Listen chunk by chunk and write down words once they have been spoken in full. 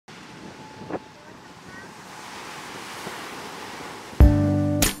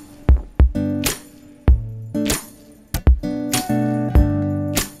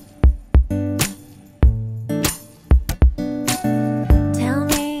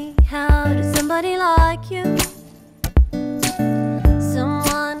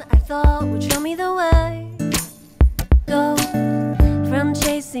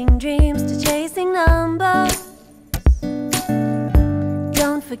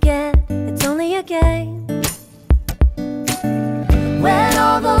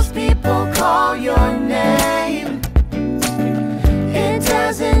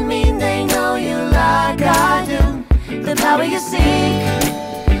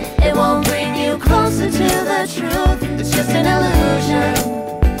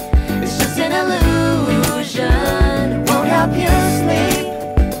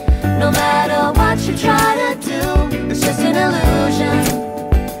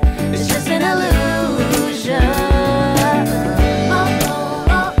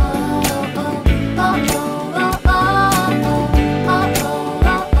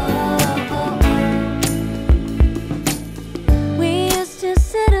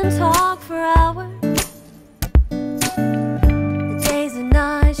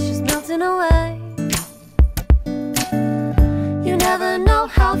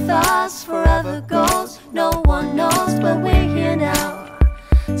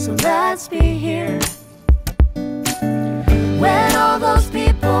so let's be here. When all those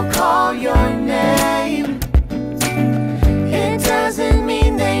people call your name, it doesn't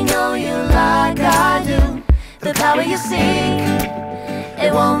mean they know you like I do. The power you seek,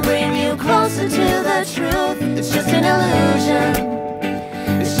 it won't bring you closer to the truth. It's just an illusion.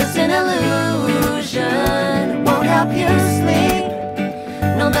 It's just an illusion. Won't help you sleep,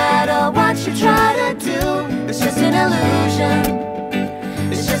 no matter what you try to do. It's just an illusion.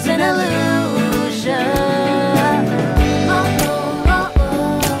 It's just an illusion.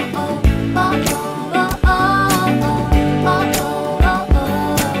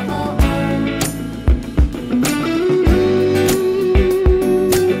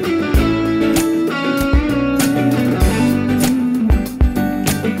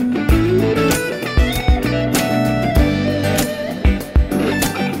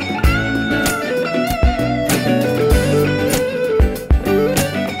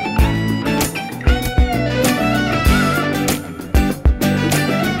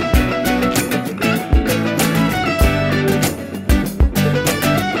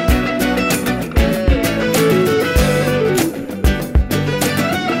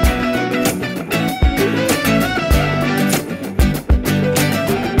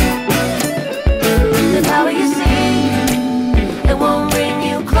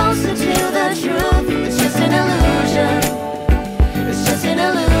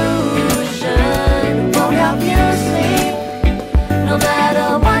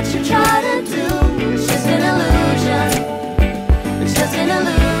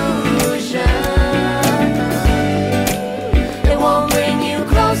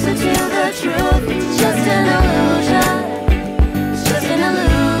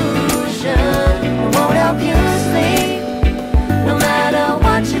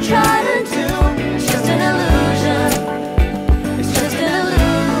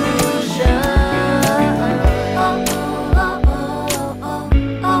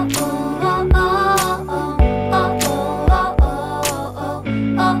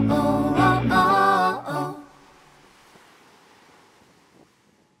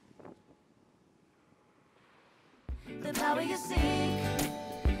 The power you seek,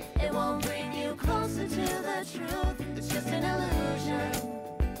 it won't bring you closer to the truth. It's just an illusion.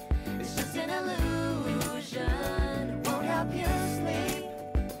 It's just an illusion. It won't help you sleep,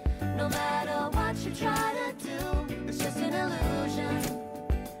 no matter what you try to